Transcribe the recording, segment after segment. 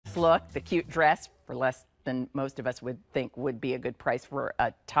look, the cute dress for less than most of us would think would be a good price for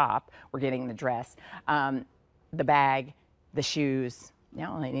a top. We're getting the dress, the bag, the shoes.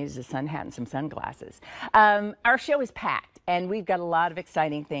 Now all I need is a sun hat and some sunglasses. Our show is packed, and we've got a lot of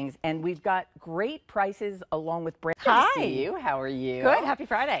exciting things, and we've got great prices along with brands. Hi. Good to see you. How are you? Good. Happy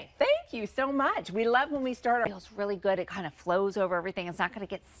Friday. Thank you so much. We love when we start. It feels really good. It kind of flows over everything. It's not going to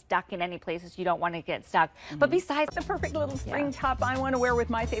get stuck in any places you don't want to get stuck. But besides, The perfect little spring top I want to wear with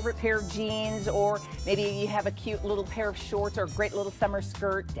my favorite pair of jeans, or maybe you have a cute little pair of shorts or a great little summer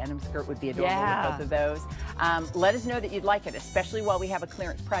skirt. Denim skirt would be adorable with both of those. Let us know that you'd like it, especially while we have a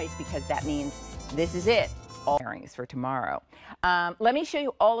clearance price, because that means this is it. All pairings for tomorrow. Let me show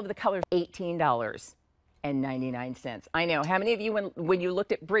you all of the colors. $18.99. I know. How many of you, when you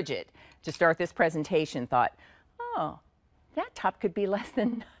looked at Bridget to start this presentation, thought, oh, that top could be less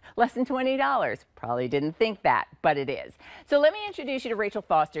than $20. Probably didn't think that, but it is. So let me introduce you to Rachel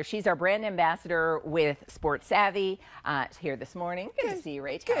Foster. She's our brand ambassador with Sport Savvy. Here this morning. Good to see you,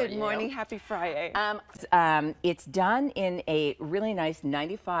 Rachel. Good morning. Happy Friday. It's done in a really nice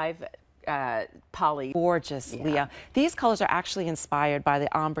 95 poly. Gorgeous, Leah. These colors are actually inspired by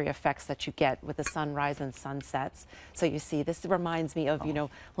the ombre effects that you get with the sunrise and sunsets. So you see, this reminds me of, you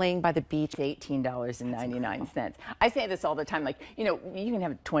know, laying by the beach. $18.99. I say this all the time, like, you know, you can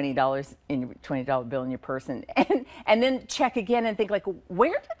have $20 in your $20 bill in your purse, and then check again and think, like,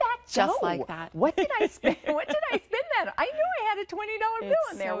 where did that go? Just like that. What did I spend? What did I spend that on? I knew I had a $20 bill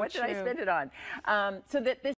in there. So What did I true. spend it on? So that this